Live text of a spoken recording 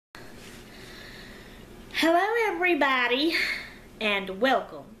everybody, and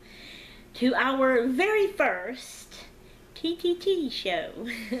welcome to our very first TTT show.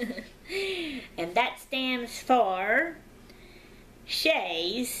 And that stands for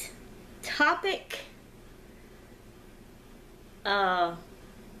Shays Topic Talk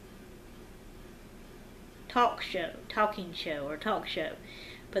Show, talking show, or talk show.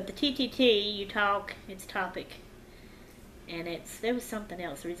 But the TTT, you talk, it's topic. And there was something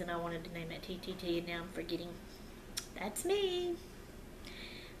else, the reason I wanted to name it TTT, and now I'm forgetting. That's me.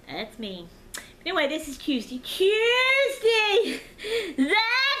 That's me. Anyway, this is Tuesday. Tuesday!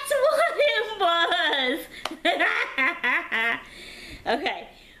 That's what it was! Okay,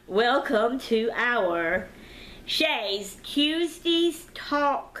 welcome to our Shays Tuesdays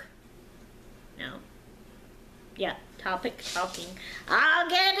Talk. No. Yeah, topic, talking. I'll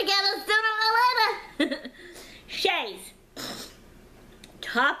get it together sooner or later! Shays.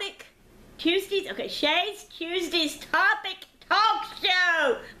 Topic Tuesdays. Okay, Shays Tuesdays Topic Talk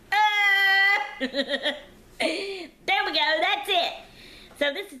Show. There we go. That's it.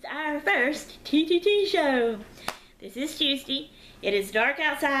 So this is our first TTT show. This is Tuesday. It is dark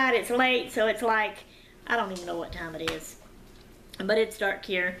outside. It's late, so it's like, I don't even know what time it is, but it's dark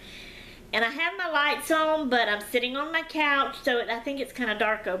here. And I have my lights on, but I'm sitting on my couch, so I think it's kind of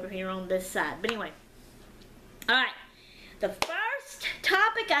dark over here on this side. But anyway, all right. The first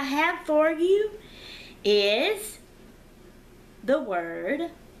topic I have for you is the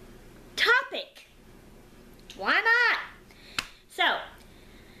word topic. Why not? So,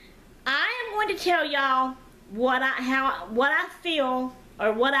 I am going to tell y'all what I feel, or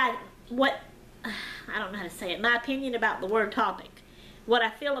I don't know how to say it, my opinion about the word topic. What I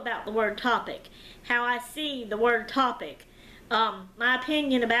feel about the word topic. How I see the word topic. My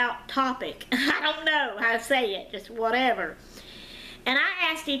opinion about topic. I don't know how to say it, just whatever. And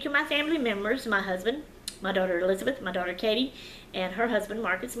I asked each of my family members, my husband, my daughter Elizabeth, my daughter Katie, and her husband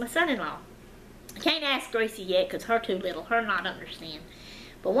Marcus, my son-in-law. I can't ask Gracie yet because her too little, her not understand.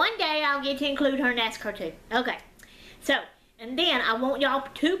 But one day I'll get to include her and ask her too. Okay, so, and then I want y'all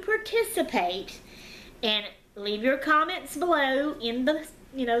to participate and leave your comments below in the,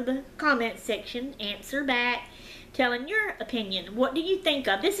 the comment section, answer back, telling your opinion. What do you think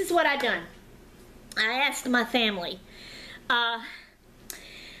of? This is what I done. I asked my family.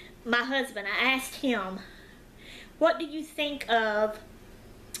 My husband, I asked him, what do you think of,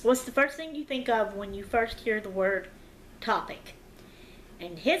 what's the first thing you think of when you first hear the word topic?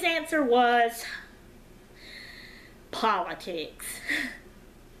 And his answer was politics.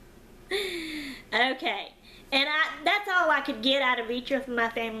 Okay. And that's all I could get out of each of my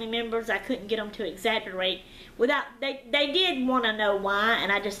family members. I couldn't get them to exaggerate. They did want to know why,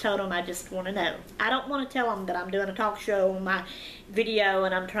 and I just told them I just want to know. I don't want to tell them that I'm doing a talk show on my video,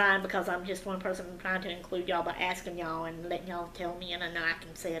 and I'm trying, because I'm just one person, I'm trying to include y'all by asking y'all and letting y'all tell me, and I know I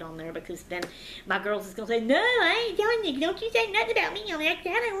can say it on there, because then my girls is going to say, no, I ain't telling you. Don't you say nothing about me on there. I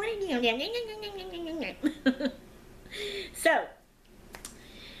don't want to do.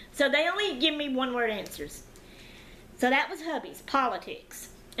 So they only give me one-word answers. So that was hubby's, politics.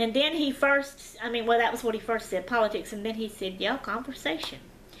 And then he first, that was what he first said, politics. And then he said, yeah, conversation.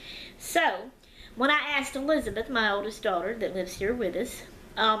 So, when I asked Elizabeth, my oldest daughter that lives here with us,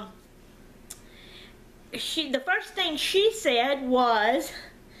 the first thing she said was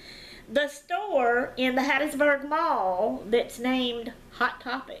the store in the Hattiesburg Mall that's named Hot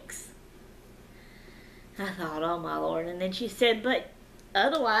Topics. I thought, oh my Lord. And then she said, but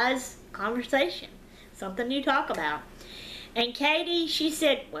otherwise, conversation. Something you talk about. And Katie, she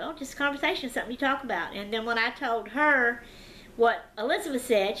said, well, just conversation, something you talk about. And then when I told her what Elizabeth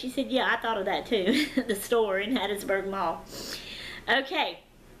said, she said, yeah, I thought of that too. The store in Hattiesburg Mall. Okay.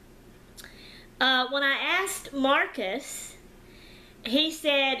 When I asked Marcus, he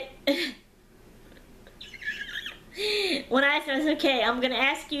said, when I asked him, I said, okay, I'm going to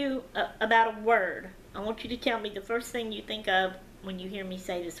ask you about a word. I want you to tell me the first thing you think of when you hear me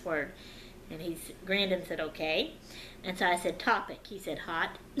say this word. And he grinned and said, okay. And so I said, topic. He said,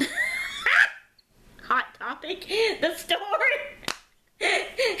 hot. Hot topic? The store?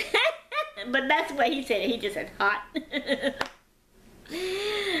 But that's what he said. He just said, hot.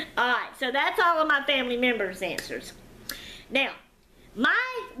 Alright, so that's all of my family members' answers. Now,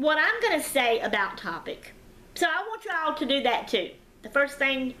 what I'm going to say about topic. So I want you all to do that too. The first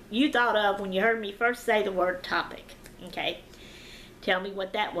thing you thought of when you heard me first say the word topic. Okay? Tell me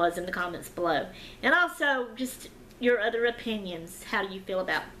what that was in the comments below. And also, just your other opinions. How do you feel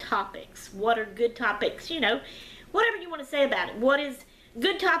about topics? What are good topics? Whatever you want to say about it. What is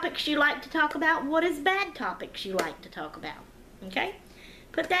good topics you like to talk about? What is bad topics you like to talk about? Okay?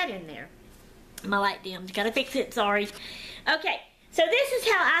 Put that in there. My light dimmed. Gotta fix it, sorry. Okay, so this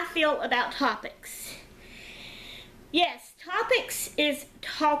is how I feel about topics. Yes, topics is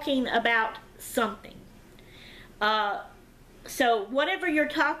talking about something. So whatever you're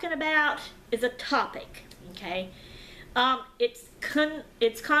talking about is a topic, okay?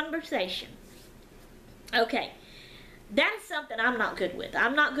 It's conversation. Okay, that's something I'm not good with.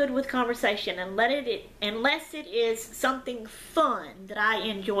 I'm not good with conversation unless it is something fun that I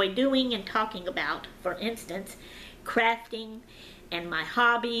enjoy doing and talking about. For instance, crafting and my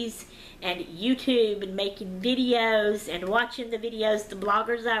hobbies and YouTube and making videos and watching the videos, the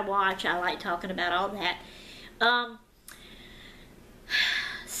bloggers I watch. I like talking about all that.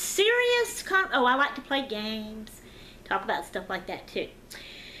 I like to play games, talk about stuff like that too.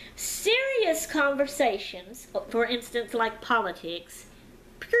 Serious conversations, for instance, like politics,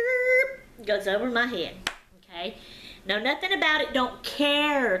 goes over my head, okay? Know nothing about it, don't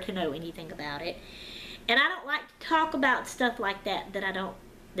care to know anything about it. And I don't like to talk about stuff like that that don't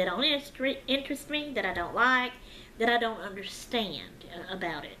interest me, that I don't like, that I don't understand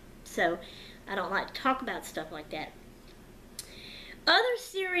about it. So I don't like to talk about stuff like that. Other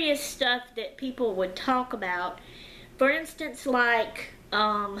serious stuff that people would talk about, for instance, like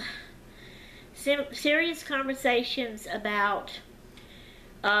serious conversations about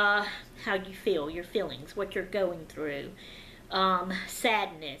how you feel, your feelings, what you're going through,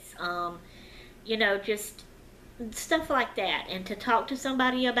 sadness, you know, just stuff like that. And to talk to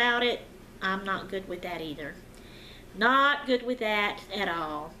somebody about it, I'm not good with that either. Not good with that at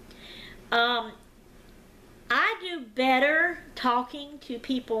all. I do better talking to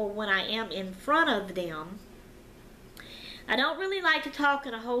people when I am in front of them. I don't really like to talk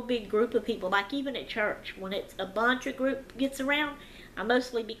in a whole big group of people, like even at church. When it's a bunch of group gets around, I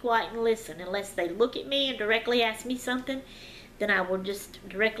mostly be quiet and listen. Unless they look at me and directly ask me something, then I will just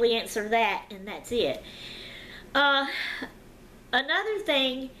directly answer that, and that's it. Another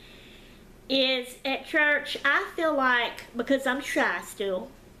thing is at church, I feel like, because I'm shy still,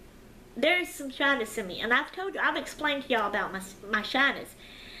 there is some shyness in me, and I've explained to y'all about my shyness.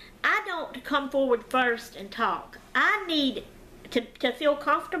 I don't come forward first and talk. I need to feel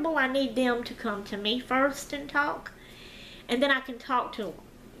comfortable. I need them to come to me first and talk, and then I can talk to them,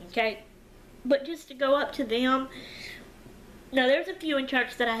 okay? But just to go up to them, no, there's a few in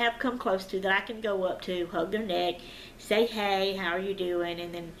church that I have come close to that I can go up to, hug their neck, say, hey, how are you doing?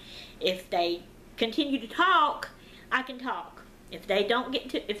 And then if they continue to talk, I can talk. If they don't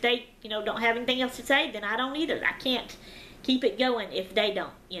don't have anything else to say, then I don't either. I can't keep it going if they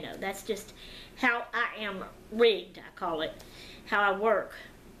don't. That's just how I am rigged, I call it, how I work.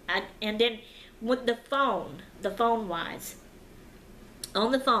 And then with the phone wise,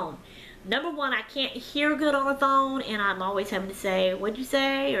 on the phone, number one, I can't hear good on the phone, and I'm always having to say, what'd you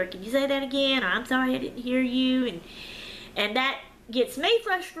say? Or can you say that again? Or I'm sorry I didn't hear you. And that gets me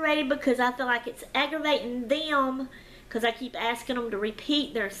frustrated because I feel like it's aggravating them, because I keep asking them to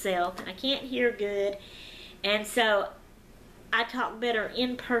repeat themselves, and I can't hear good. And so I talk better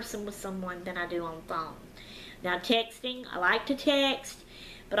in person with someone than I do on the phone. Now texting, I like to text,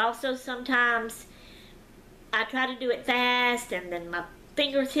 but also sometimes I try to do it fast, and then my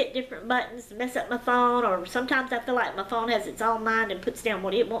fingers hit different buttons to mess up my phone, or sometimes I feel like my phone has its own mind and puts down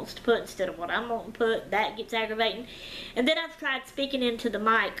what it wants to put instead of what I'm wanting to put. That gets aggravating. And then I've tried speaking into the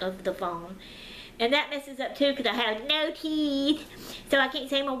mic of the phone, and that messes up too because I have no teeth, so I can't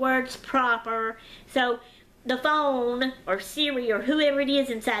say my words proper. So the phone, or Siri, or whoever it is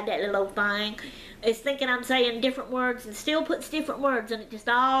inside that little thing, is thinking I'm saying different words and still puts different words, and it just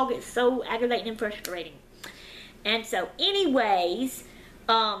all gets so aggravating and frustrating. And so anyways,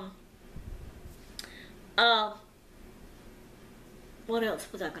 what else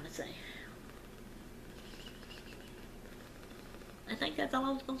was I going to say? I think that's all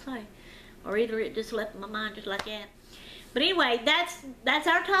I was going to say. Or either it just left my mind just like that. But anyway, that's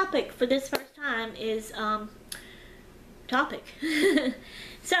our topic for this first time is, topic.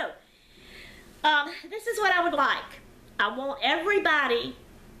 So, this is what I would like. I want everybody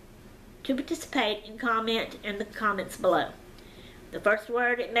to participate and comment in the comments below. The first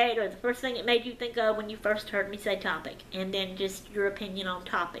word it made, or the first thing it made you think of when you first heard me say topic, and then just your opinion on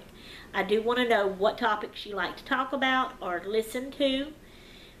topic. I do want to know what topics you like to talk about or listen to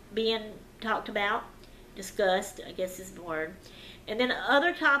being talked about, discussed, I guess is the word. And then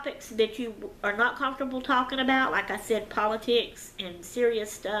other topics that you are not comfortable talking about, like I said, politics and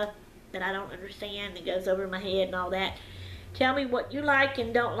serious stuff that I don't understand, that goes over my head and all that. Tell me what you like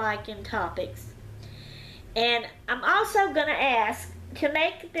and don't like in topics. And I'm also going to ask, to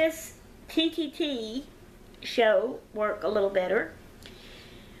make this TTT show work a little better,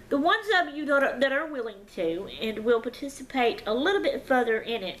 the ones of you that are willing to and will participate a little bit further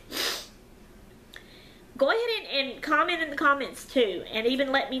in it, go ahead and comment in the comments too, and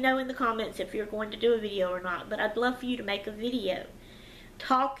even let me know in the comments if you're going to do a video or not. But I'd love for you to make a video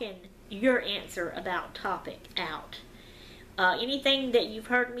talking your answer about topic out. Anything that you've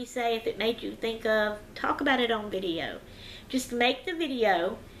heard me say, if it made you think of, talk about it on video. Just make the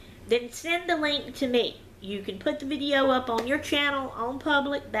video, then send the link to me. You can put the video up on your channel, on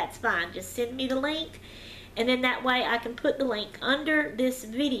public, that's fine. Just send me the link, and then that way I can put the link under this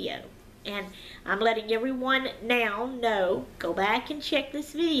video. And I'm letting everyone now know, go back and check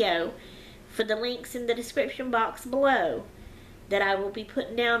this video for the links in the description box below that I will be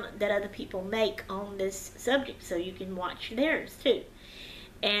putting down that other people make on this subject, so you can watch theirs too.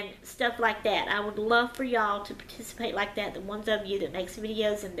 And stuff like that. I would love for y'all to participate like that. The ones of you that makes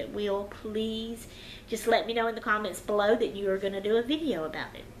videos and that will, please just let me know in the comments below that you are going to do a video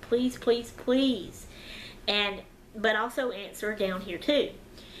about it. Please, please, please. But also answer down here too.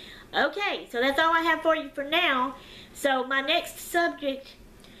 Okay, so that's all I have for you for now. So my next subject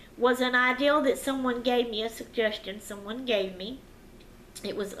was an idea that someone gave me, a suggestion someone gave me.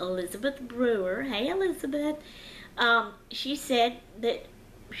 It was Elizabeth Brewer. Hey, Elizabeth. She said that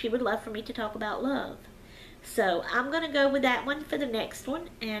she would love for me to talk about love. So I'm going to go with that one for the next one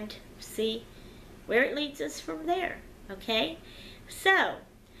and see where it leads us from there. Okay? So,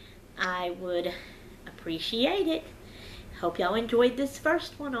 I would appreciate it. Hope y'all enjoyed this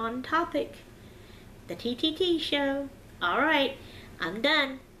first one on topic. The TTT show. Alright, I'm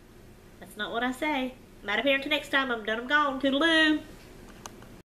done. That's not what I say. I'm out of here until next time. I'm done. I'm gone. Toodaloo.